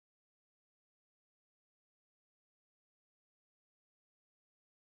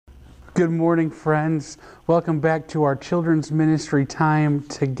Good morning, friends. Welcome back to our children's ministry time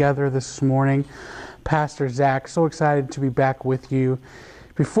together this morning. Pastor Zach, so excited to be back with you.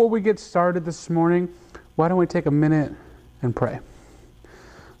 Before we get started this morning, why don't we take a minute and pray?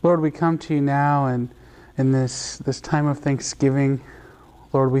 Lord, we come to you now and in this time of Thanksgiving.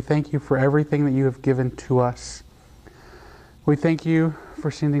 Lord, we thank you for everything that you have given to us. We thank you for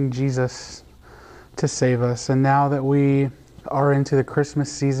sending Jesus to save us. And now that we are into the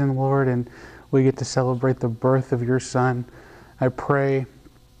Christmas season, Lord, and we get to celebrate the birth of your Son, I pray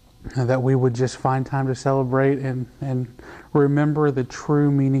that we would just find time to celebrate and remember the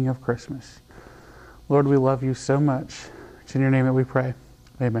true meaning of Christmas. Lord, we love you so much. It's in your name that we pray.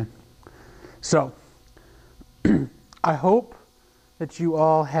 Amen. So, I hope that you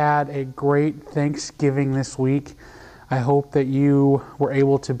all had a great Thanksgiving this week. I hope that you were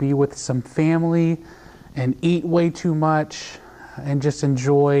able to be with some family and eat way too much and just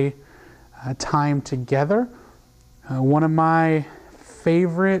enjoy time together. One of my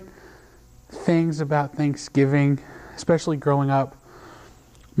favorite things about Thanksgiving, especially growing up,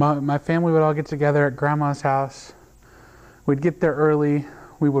 my family would all get together at Grandma's house. We'd get there early.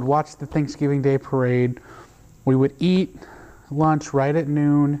 We would watch the Thanksgiving Day parade. We would eat lunch right at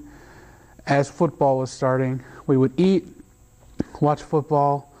noon as football was starting. We would eat, watch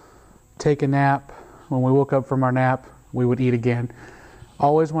football, take a nap. When we woke up from our nap, we would eat again.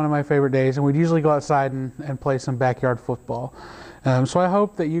 Always one of my favorite days, and we'd usually go outside and play some backyard football. So I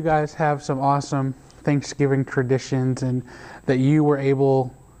hope that you guys have some awesome Thanksgiving traditions and that you were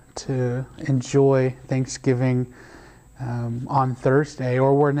able to enjoy Thanksgiving on Thursday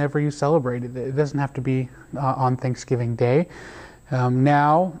or whenever you celebrate it. It doesn't have to be on Thanksgiving Day.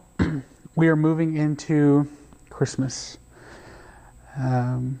 Now we are moving into Christmas.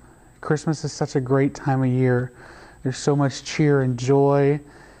 Christmas is such a great time of year. There's so much cheer and joy,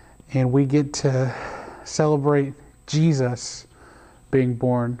 and we get to celebrate Jesus being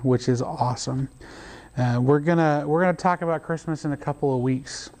born, which is awesome. We're gonna talk about Christmas in a couple of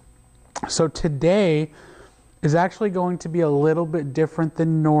weeks. So today is actually going to be a little bit different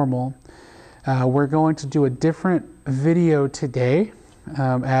than normal. We're going to do a different video today,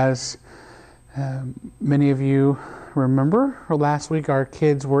 as many of you remember, or last week our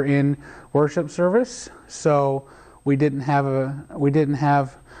kids were in worship service, so we didn't have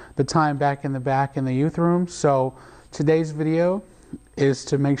the time back in the youth room. So today's video is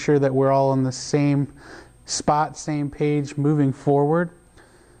to make sure that we're all on the same spot, same page, moving forward.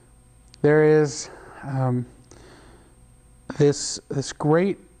 There is this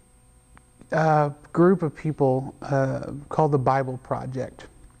great group of people called the Bible Project,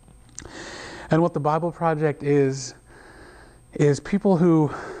 and what the Bible Project is people who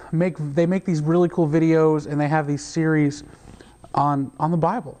make these really cool videos, and they have these series on the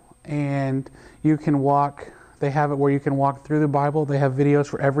Bible, and they have it where you can walk through the Bible. They have videos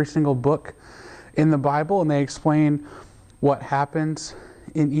for every single book in the Bible, and they explain what happens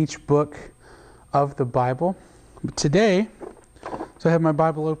in each book of the Bible. But today, so I have my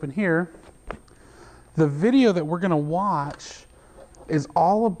Bible open here, the video that we're going to watch is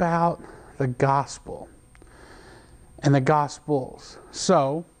all about the gospel and the Gospels.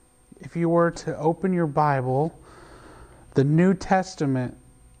 So, if you were to open your Bible, the New Testament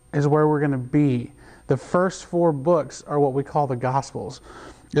is where we're going to be. The first 4 books are what we call the Gospels.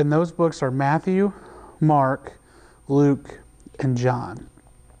 And those books are Matthew, Mark, Luke, and John.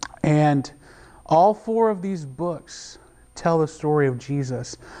 And all 4 of these books tell the story of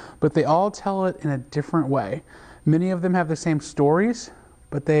Jesus, but they all tell it in a different way. Many of them have the same stories,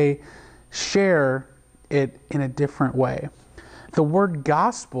 but they share it in a different way. The word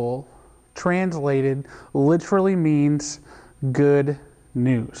gospel, translated, literally means good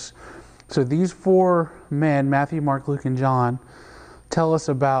news. So these 4 men, Matthew, Mark, Luke, and John, tell us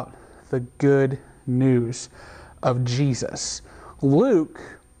about the good news of Jesus. Luke,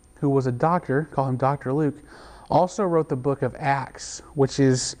 who was a doctor, call him Dr. Luke, also wrote the book of Acts, which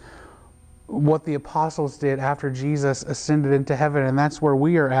is what the apostles did after Jesus ascended into heaven, and that's where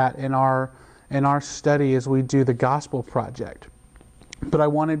we are at in our study as we do the Gospel Project. But I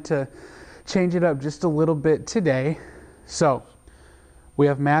wanted to change it up just a little bit today. So, we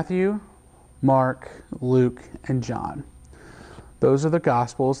have Matthew, Mark, Luke, and John. Those are the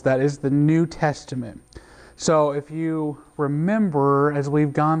Gospels. That is the New Testament. So, if you remember, as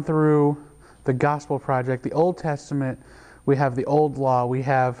we've gone through the Gospel Project, the Old Testament, we have the Old Law, we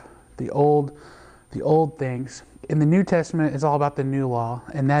have the old things. In the New Testament, it's all about the new law,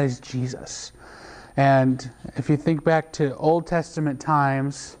 and that is Jesus. And if you think back to Old Testament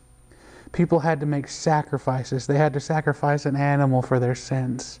times, people had to make sacrifices. They had to sacrifice an animal for their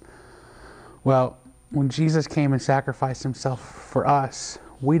sins. Well, when Jesus came and sacrificed himself for us,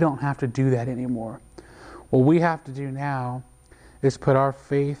 we don't have to do that anymore. What we have to do now is put our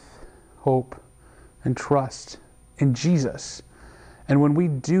faith, hope, and trust in Jesus. And when we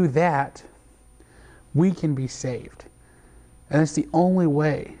do that, we can be saved. And it's the only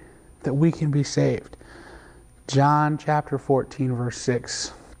way that we can be saved. John chapter 14, verse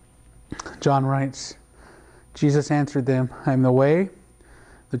 6. John writes, Jesus answered them, I am the way,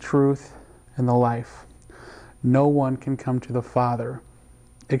 the truth, and the life. No one can come to the Father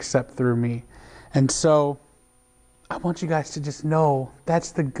except through me. And so, I want you guys to just know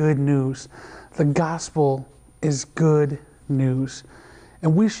that's the good news. The gospel is good news.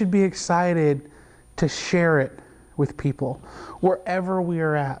 And we should be excited to share it with people, wherever we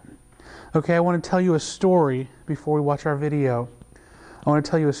are at. Okay, I want to tell you a story before we watch our video. I want to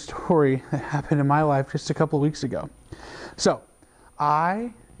tell you a story that happened in my life just a couple of weeks ago. So,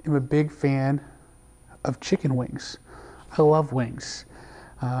 I am a big fan of chicken wings. I love wings.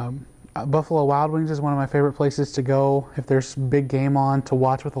 Buffalo Wild Wings is one of my favorite places to go if there's big game on to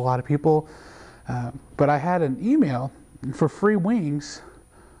watch with a lot of people. But I had an email for free wings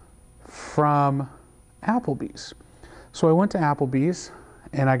from Applebee's. So I went to Applebee's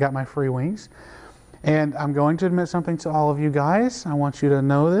and I got my free wings. And I'm going to admit something to all of you guys. I want you to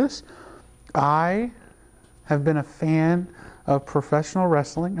know this. I have been a fan of professional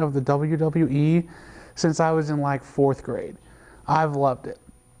wrestling, of the WWE, since I was in like 4th grade. I've loved it.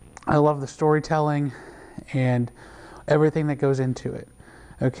 I love the storytelling and everything that goes into it.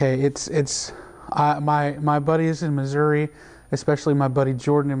 Okay, my buddies in Missouri, especially my buddy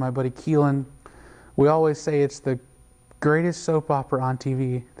Jordan and my buddy Keelan, we always say it's the greatest soap opera on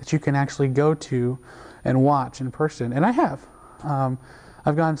TV that you can actually go to and watch in person. And I have.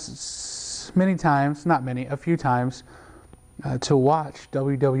 I've gone many times, not many, a few times, to watch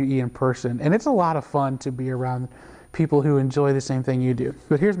WWE in person. And it's a lot of fun to be around people who enjoy the same thing you do.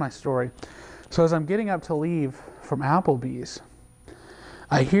 But here's my story. So as I'm getting up to leave from Applebee's,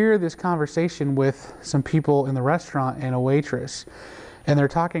 I hear this conversation with some people in the restaurant and a waitress. And they're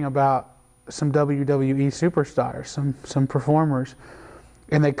talking about some WWE superstars, some performers.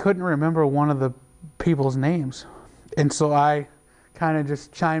 And they couldn't remember one of the people's names. And so I kind of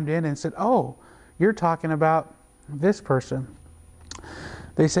just chimed in and said, oh, you're talking about this person.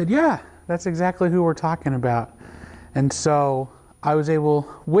 They said, yeah, that's exactly who we're talking about. And so I was able,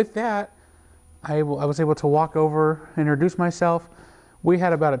 with that, I was able to walk over, introduce myself. We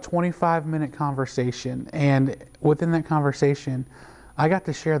had about a 25-minute conversation. And within that conversation, I got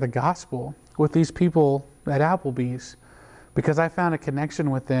to share the gospel with these people at Applebee's because I found a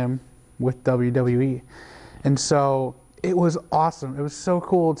connection with them with WWE. And so it was awesome. It was so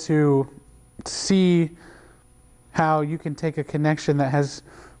cool to see how you can take a connection that has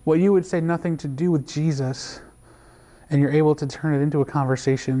what you would say nothing to do with Jesus, and you're able to turn it into a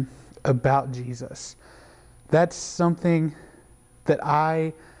conversation about Jesus. That's something that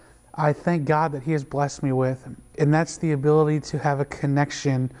I thank God that He has blessed me with. And that's the ability to have a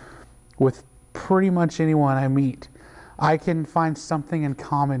connection with pretty much anyone I meet. I can find something in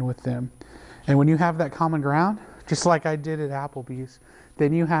common with them. And when you have that common ground, just like I did at Applebee's,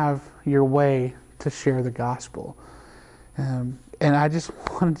 then you have your way to share the gospel. And I just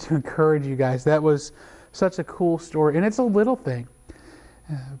wanted to encourage you guys. That was such a cool story. And it's a little thing.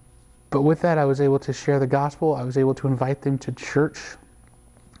 But with that, I was able to share the gospel. I was able to invite them to church.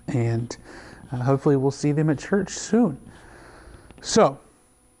 And hopefully we'll see them at church soon. So,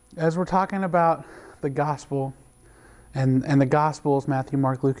 as we're talking about the gospel, and the gospels, Matthew,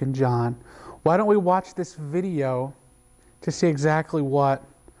 Mark, Luke, and John, why don't we watch this video to see exactly what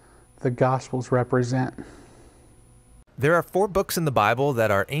the gospels represent? There are 4 books in the Bible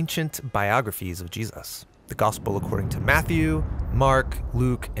that are ancient biographies of Jesus. The Gospel according to Matthew, Mark,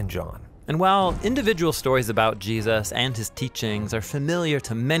 Luke, and John. And while individual stories about Jesus and his teachings are familiar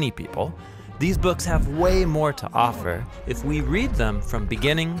to many people, these books have way more to offer if we read them from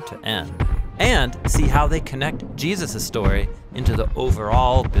beginning to end and see how they connect Jesus' story into the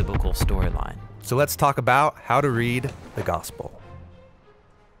overall biblical storyline. So let's talk about how to read the Gospel.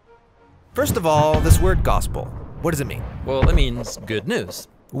 First of all, this word gospel. What does it mean? Well, it means good news.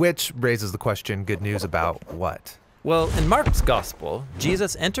 Which raises the question, good news about what? Well, in Mark's Gospel,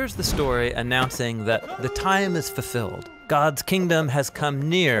 Jesus enters the story announcing that the time is fulfilled. God's kingdom has come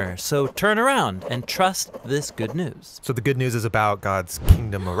near, so turn around and trust this good news. So the good news is about God's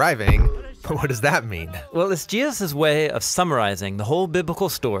kingdom arriving, but what does that mean? Well, it's Jesus' way of summarizing the whole biblical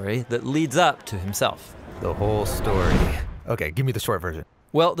story that leads up to himself. The whole story. Okay, give me the short version.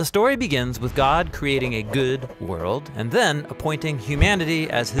 Well, the story begins with God creating a good world and then appointing humanity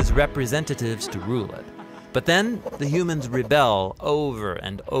as his representatives to rule it. But then the humans rebel over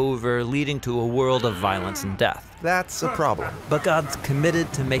and over, leading to a world of violence and death. That's a problem. But God's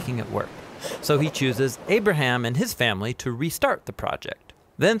committed to making it work. So he chooses Abraham and his family to restart the project.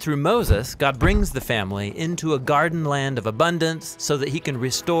 Then through Moses, God brings the family into a garden land of abundance so that he can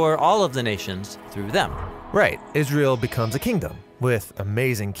restore all of the nations through them. Right, Israel becomes a kingdom with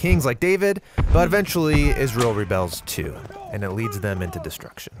amazing kings like David, but eventually Israel rebels too, and it leads them into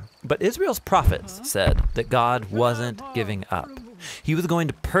destruction. But Israel's prophets said that God wasn't giving up. He was going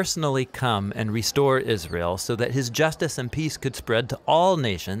to personally come and restore Israel so that his justice and peace could spread to all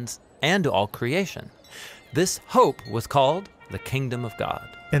nations and to all creation. This hope was called the kingdom of God.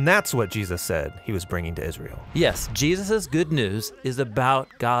 And that's what Jesus said he was bringing to Israel. Yes, Jesus' good news is about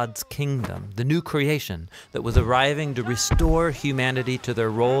God's kingdom, the new creation that was arriving to restore humanity to their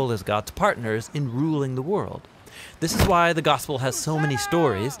role as God's partners in ruling the world. This is why the gospel has so many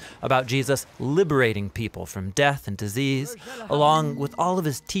stories about Jesus liberating people from death and disease, along with all of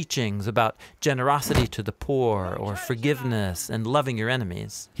his teachings about generosity to the poor or forgiveness and loving your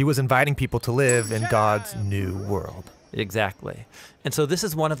enemies. He was inviting people to live in God's new world. Exactly. And so this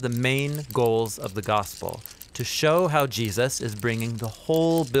is one of the main goals of the gospel, to show how Jesus is bringing the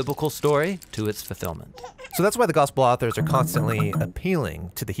whole biblical story to its fulfillment. So that's why the gospel authors are constantly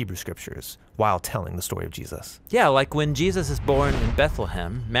appealing to the Hebrew scriptures while telling the story of Jesus. Yeah, like when Jesus is born in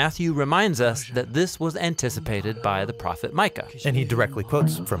Bethlehem, Matthew reminds us that this was anticipated by the prophet Micah. And he directly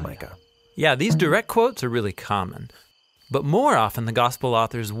quotes from Micah. Yeah, these direct quotes are really common. But more often, the gospel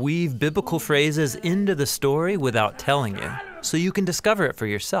authors weave biblical phrases into the story without telling you, so you can discover it for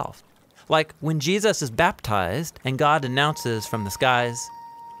yourself. Like when Jesus is baptized and God announces from the skies,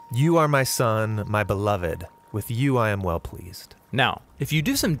 "You are my son, my beloved. With you I am well pleased." Now, if you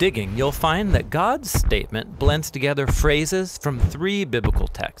do some digging, you'll find that God's statement blends together phrases from 3 biblical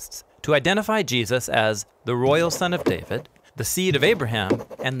texts to identify Jesus as the royal son of David, the seed of Abraham,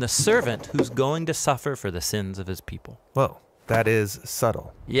 and the servant who's going to suffer for the sins of his people. Whoa, that is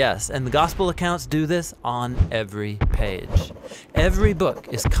subtle. Yes, and the gospel accounts do this on every page. Every book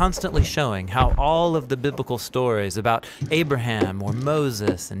is constantly showing how all of the biblical stories about Abraham or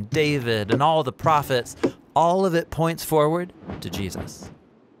Moses and David and all the prophets, all of it points forward to Jesus.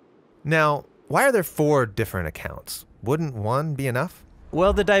 Now, why are there 4 different accounts? Wouldn't one be enough?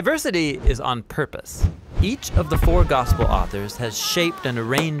 Well, the diversity is on purpose. Each of the 4 gospel authors has shaped and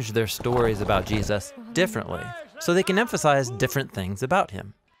arranged their stories about Jesus differently, so they can emphasize different things about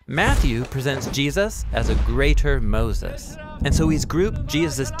him. Matthew presents Jesus as a greater Moses, and so he's grouped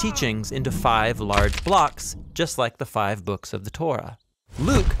Jesus' teachings into 5 large blocks, just like the 5 books of the Torah.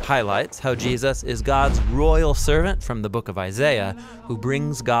 Luke highlights how Jesus is God's royal servant from the book of Isaiah, who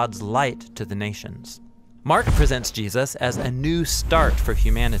brings God's light to the nations. Mark presents Jesus as a new start for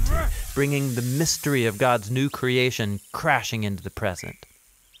humanity, bringing the mystery of God's new creation crashing into the present.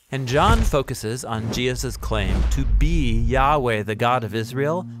 And John focuses on Jesus' claim to be Yahweh, the God of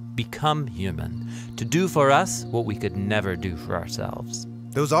Israel, become human, to do for us what we could never do for ourselves.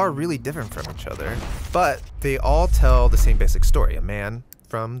 Those are really different from each other, but they all tell the same basic story. A man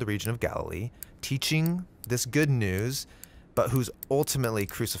from the region of Galilee teaching this good news, but who's ultimately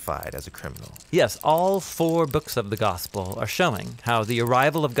crucified as a criminal. Yes, all 4 books of the gospel are showing how the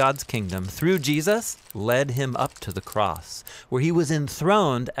arrival of God's kingdom through Jesus led him up to the cross, where he was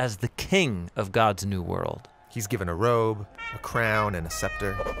enthroned as the king of God's new world. He's given a robe, a crown, and a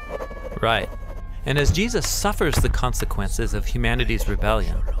scepter. Right. And as Jesus suffers the consequences of humanity's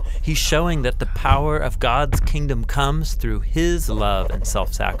rebellion, he's showing that the power of God's kingdom comes through his love and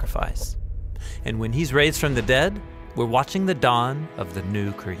self-sacrifice. And when he's raised from the dead, we're watching the dawn of the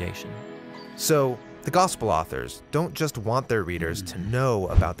new creation. So, the gospel authors don't just want their readers to know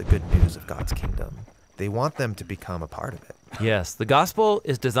about the good news of God's kingdom. They want them to become a part of it. Yes, the gospel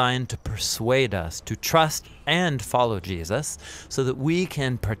is designed to persuade us to trust and follow Jesus so that we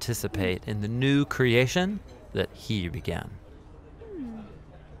can participate in the new creation that he began.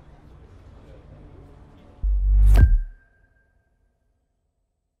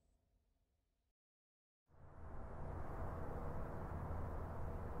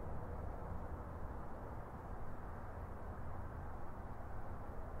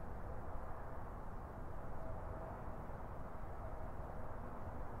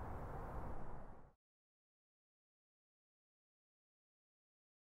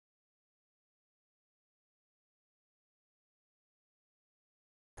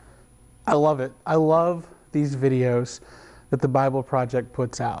 I love it. I love these videos that the Bible Project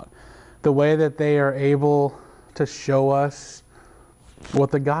puts out. The way that they are able to show us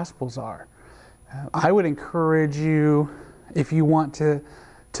what the Gospels are. I would encourage you, if you want to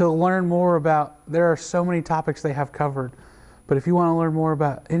learn more about, there are so many topics they have covered, but if you want to learn more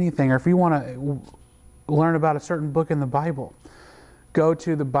about anything, or if you want to learn about a certain book in the Bible, go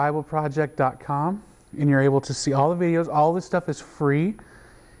to thebibleproject.com and you're able to see all the videos. All this stuff is free.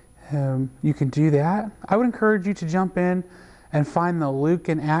 You can do that. I would encourage you to jump in and find the Luke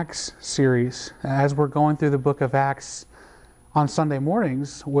and Acts series as we're going through the book of Acts on Sunday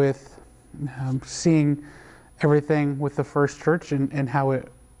mornings, with seeing everything with the first church and how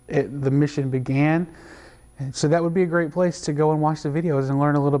the mission began. And so that would be a great place to go and watch the videos and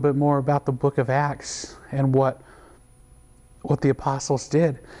learn a little bit more about the book of Acts and what the apostles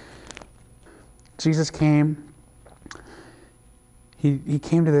did. Jesus came. He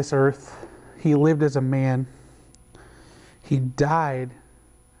came to this earth. He lived as a man. He died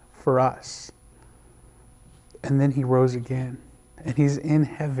for us. And then he rose again. And he's in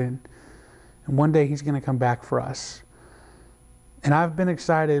heaven. And one day he's going to come back for us. And I've been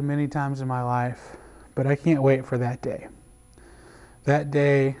excited many times in my life, but I can't wait for that day. That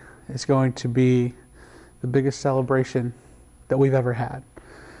day is going to be the biggest celebration that we've ever had.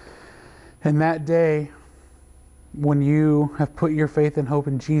 And that day, when you have put your faith and hope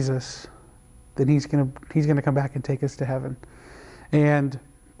in Jesus, then he's gonna come back and take us to heaven. And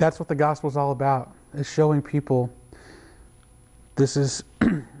that's what the gospel is all about, is showing people this is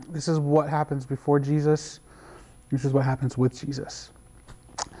what happens before Jesus. This is what happens with Jesus.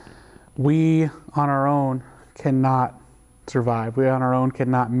 We on our own cannot survive. We on our own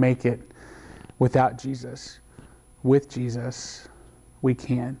cannot make it without Jesus. With Jesus, we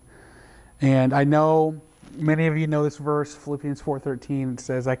can. And I know many of you know this verse, Philippians 4:13. It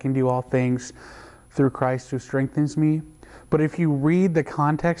says, I can do all things through Christ who strengthens me. But if you read the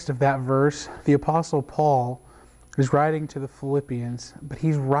context of that verse, the Apostle Paul is writing to the Philippians, but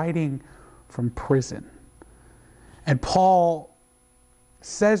he's writing from prison. And Paul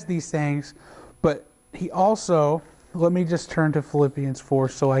says these things, but he also, let me just turn to Philippians 4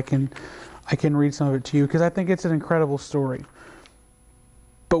 so I can read some of it to you, because I think it's an incredible story.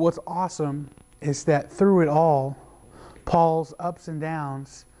 But what's awesome is that through it all, Paul's ups and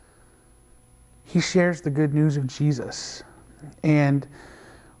downs, he shares the good news of Jesus. And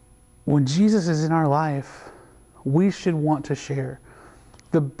when Jesus is in our life, we should want to share.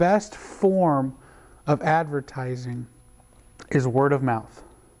 The best form of advertising is word of mouth.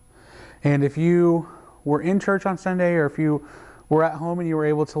 And if you were in church on Sunday, or if you were at home and you were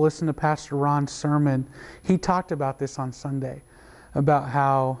able to listen to Pastor Ron's sermon, he talked about this on Sunday, about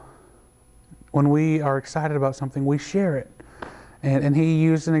how when we are excited about something, we share it. And he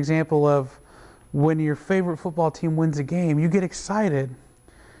used an example of when your favorite football team wins a game, you get excited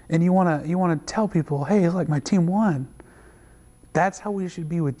and you want to tell people, hey, look, my team won. That's how we should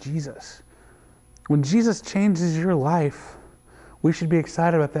be with Jesus. When Jesus changes your life, we should be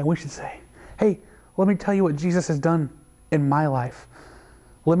excited about that. We should say, hey, let me tell you what Jesus has done in my life.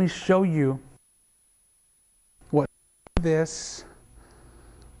 Let me show you what this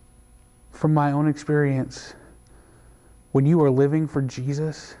from my own experience. When you are living for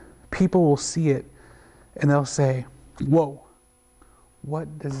Jesus, people will see it and they'll say, whoa,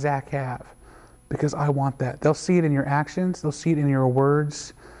 what does Zach have? Because I want that. They'll see it in your actions. They'll see it in your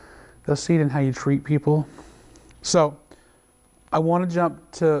words. They'll see it in how you treat people. So I want to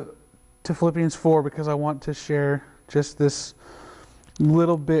jump to Philippians 4 because I want to share just this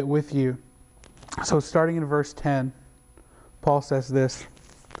little bit with you. So starting in verse 10, Paul says this,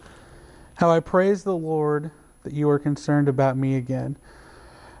 how I praise the Lord that you are concerned about me again.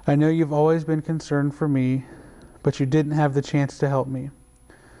 I know you've always been concerned for me, but you didn't have the chance to help me.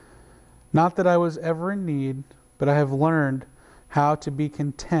 Not that I was ever in need, but I have learned how to be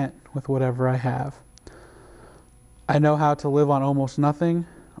content with whatever I have. I know how to live on almost nothing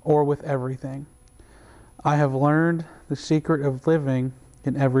or with everything. I have learned the secret of living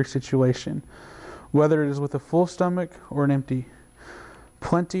in every situation, whether it is with a full stomach or an empty,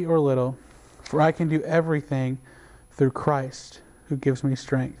 plenty or little, for I can do everything through Christ who gives me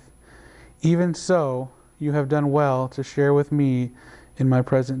strength. Even so, you have done well to share with me in my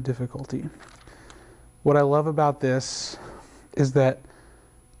present difficulty. What I love about this is that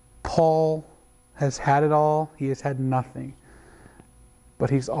Paul has had it all. He has had nothing. But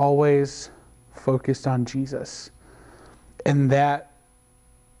he's always focused on Jesus. And that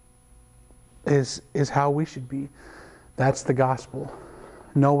is how we should be. That's the gospel.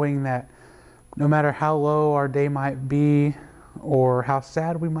 Knowing that no matter how low our day might be, or how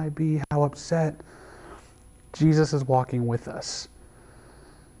sad we might be, how upset, Jesus is walking with us.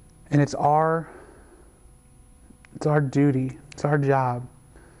 And it's our duty It's our job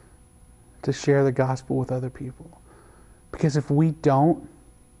to share the gospel with other people. Because if we don't,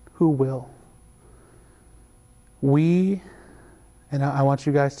 who will? And I want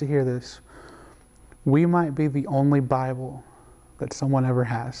you guys to hear this, we might be the only Bible that someone ever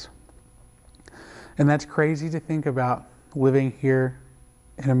has. And that's crazy to think about living here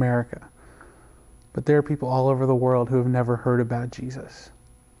in America. But there are people all over the world who have never heard about Jesus.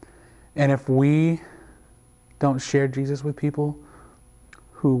 And if we don't share Jesus with people,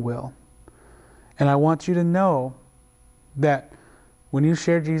 who will? And I want you to know that when you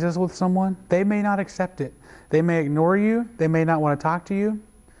share Jesus with someone, they may not accept it. They may ignore you. They may not want to talk to you.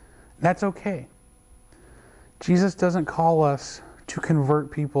 That's okay. Jesus doesn't call us to convert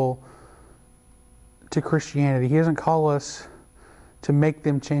people to Christianity. He doesn't call us to make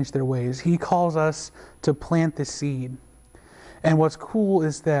them change their ways. He calls us to plant the seed. And what's cool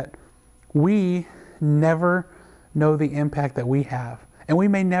is that we never know the impact that we have. And we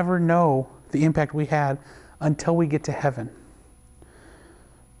may never know the impact we had until we get to heaven.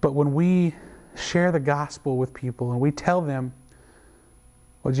 But when we share the gospel with people and we tell them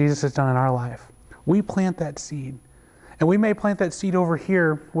what Jesus has done in our life, we plant that seed. And we may plant that seed over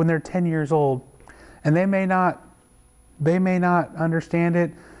here when they're 10 years old, and they may not understand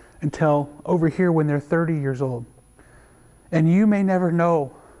it until over here when they're 30 years old. And you may never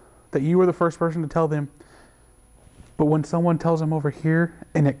know that you were the first person to tell them, but when someone tells them over here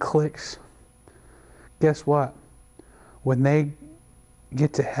and it clicks, guess what? When they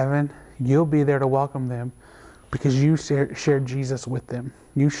get to heaven, you'll be there to welcome them because you shared Jesus with them.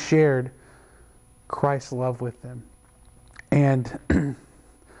 You shared Christ's love with them. And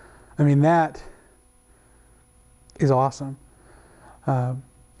I mean, that is awesome. And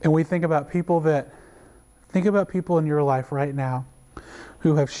we think about people in your life right now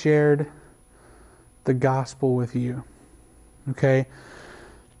who have shared the gospel with you. Okay?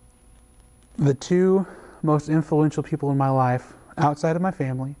 The two most influential people in my life, outside of my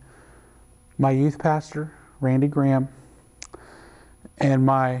family, my youth pastor, Randy Graham, and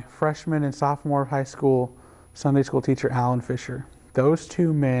my freshman and sophomore high school Sunday school teacher, Alan Fisher. Those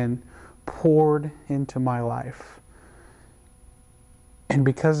two men poured into my life. And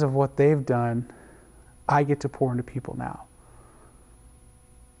because of what they've done, I get to pour into people now.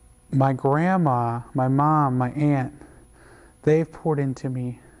 My grandma, my mom, my aunt, they've poured into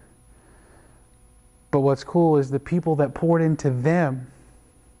me. But what's cool is the people that poured into them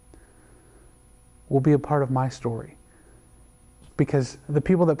will be a part of my story. Because the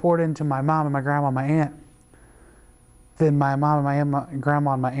people that poured into my mom and my grandma and my aunt, then my mom and my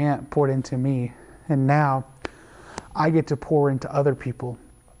grandma and my aunt poured into me. And now I get to pour into other people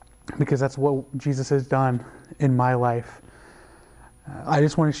because that's what Jesus has done in my life. I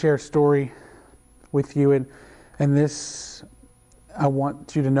just want to share a story with you. And this, I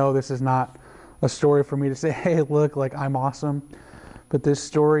want you to know this is not a story for me to say, hey, look, like I'm awesome. But this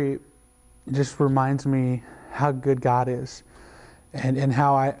story just reminds me how good God is and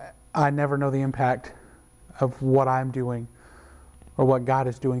how I never know the impact of what I'm doing or what God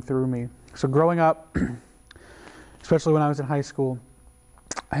is doing through me. So growing up, especially when I was in high school,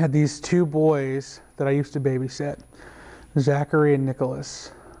 I had these two boys that I used to babysit, Zachary and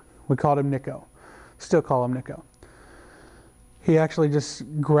Nicholas. We called him Nico. Still call him Nico. He actually just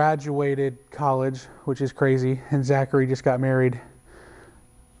graduated college, which is crazy, and Zachary just got married.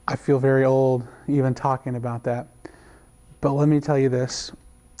 I feel very old even talking about that. But let me tell you this.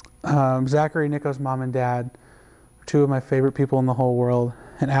 Zachary and Nico's mom and dad are two of my favorite people in the whole world.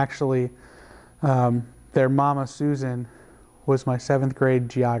 And actually, their mama, Susan, was my 7th grade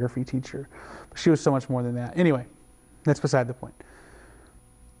geography teacher. But she was so much more than that. Anyway, that's beside the point.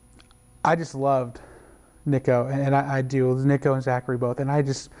 I just loved Nico, and I do, Nico and Zachary both, and I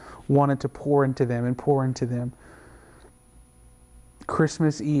just wanted to pour into them and pour into them.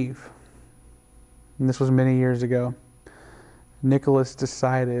 Christmas Eve, and this was many years ago, Nicholas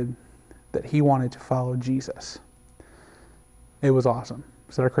decided that he wanted to follow Jesus. It was awesome. It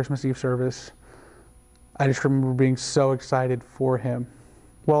was at our Christmas Eve service. I just remember being so excited for him.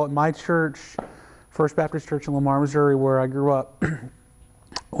 Well, at my church, First Baptist Church in Lamar, Missouri, where I grew up,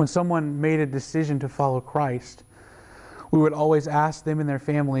 when someone made a decision to follow Christ, we would always ask them and their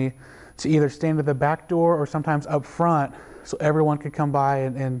family to either stand at the back door or sometimes up front so everyone could come by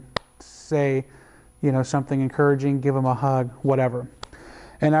and say, you know, something encouraging, give them a hug, whatever.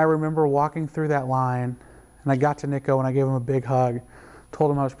 And I remember walking through that line, and I got to Nico and I gave him a big hug,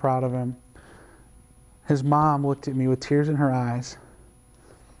 told him I was proud of him. His mom looked at me with tears in her eyes,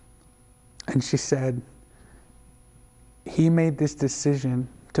 and she said, he made this decision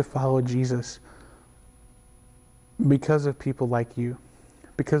to follow Jesus because of people like you,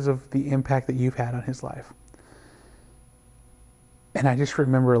 because of the impact that you've had on his life. And I just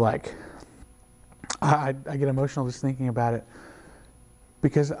remember, like, I get emotional just thinking about it,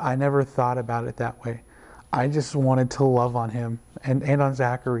 because I never thought about it that way. I just wanted to love on him and on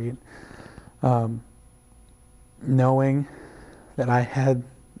Zachary, knowing that I had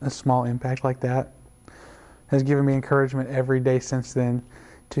a small impact like that has given me encouragement every day since then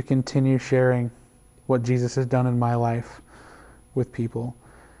to continue sharing what Jesus has done in my life with people.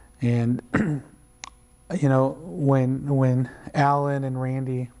 And you know, when Alan and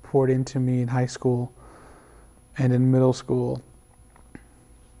Randy poured into me in high school and in middle school,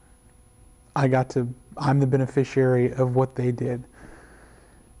 I'm the beneficiary of what they did.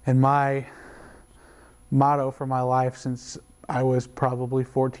 And my motto for my life since I was probably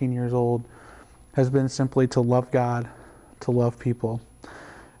 14 years old has been simply to love God, to love people,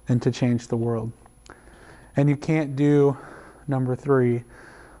 and to change the world. And you can't do number 3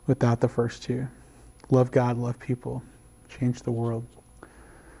 without the first 2. Love God, love people, change the world.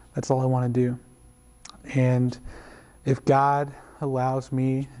 That's all I want to do. And if God allows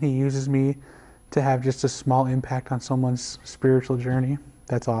me, he uses me to have just a small impact on someone's spiritual journey,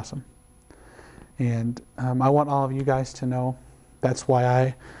 that's awesome. And I want all of you guys to know that's why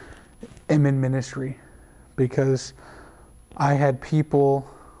I am in ministry, because I had people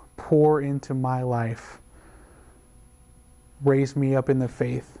pour into my life, raise me up in the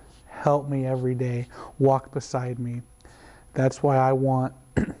faith, help me every day, walk beside me. That's why I want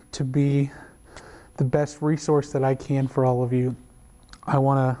to be the best resource that I can for all of you. I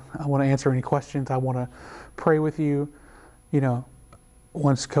want to answer any questions. I want to pray with you. You know,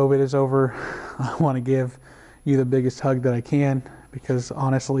 once COVID is over, I want to give you the biggest hug that I can, because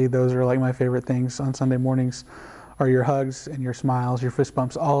honestly, those are like my favorite things on Sunday mornings, are your hugs and your smiles, your fist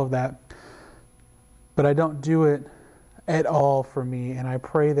bumps, all of that. But I don't do it at all for me. And I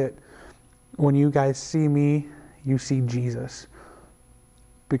pray that when you guys see me, you see Jesus,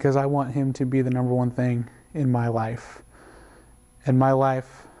 because I want him to be the number one thing in my life. And my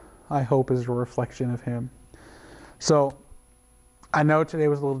life, I hope, is a reflection of him. So I know today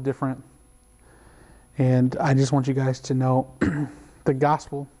was a little different, and I just want you guys to know the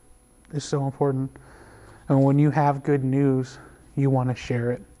gospel is so important. And when you have good news, you want to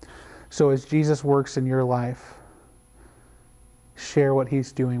share it. So as Jesus works in your life, share what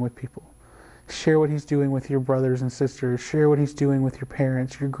he's doing with people. Share what he's doing with your brothers and sisters. Share what he's doing with your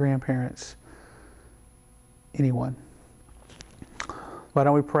parents, your grandparents, anyone. Why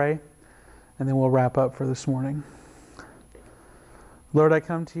don't we pray, and then we'll wrap up for this morning. Lord, I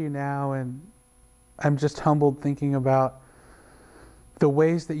come to you now, and I'm just humbled thinking about the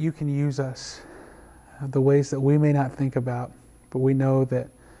ways that you can use us, the ways that we may not think about, but we know that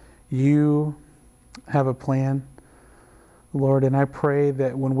you have a plan, Lord. And I pray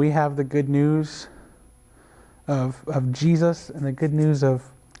that when we have the good news of Jesus and the good news of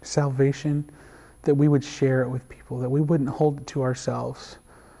salvation, that we would share it with people, that we wouldn't hold it to ourselves,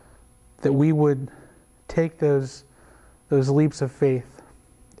 that we would take those leaps of faith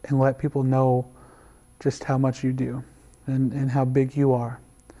and let people know just how much you do and how big you are.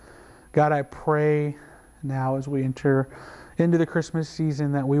 God, I pray now as we enter into the Christmas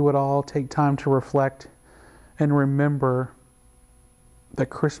season that we would all take time to reflect and remember that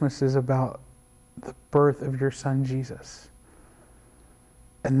Christmas is about the birth of your son, Jesus.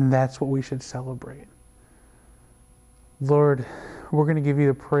 And that's what we should celebrate. Lord, we're going to give you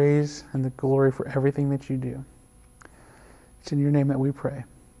the praise and the glory for everything that you do. It's in your name that we pray.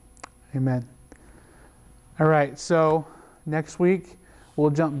 Amen. All right, so next week we'll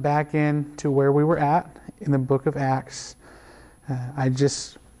jump back into where we were at in the book of Acts. I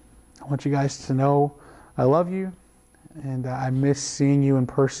want you guys to know I love you, and I miss seeing you in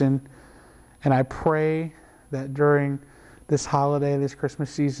person. And I pray that during this holiday, this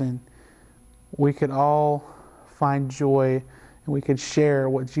Christmas season, we could all find joy and we could share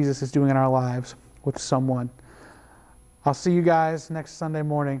what Jesus is doing in our lives with someone. I'll see you guys next Sunday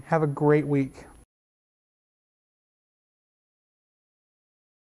morning. Have a great week.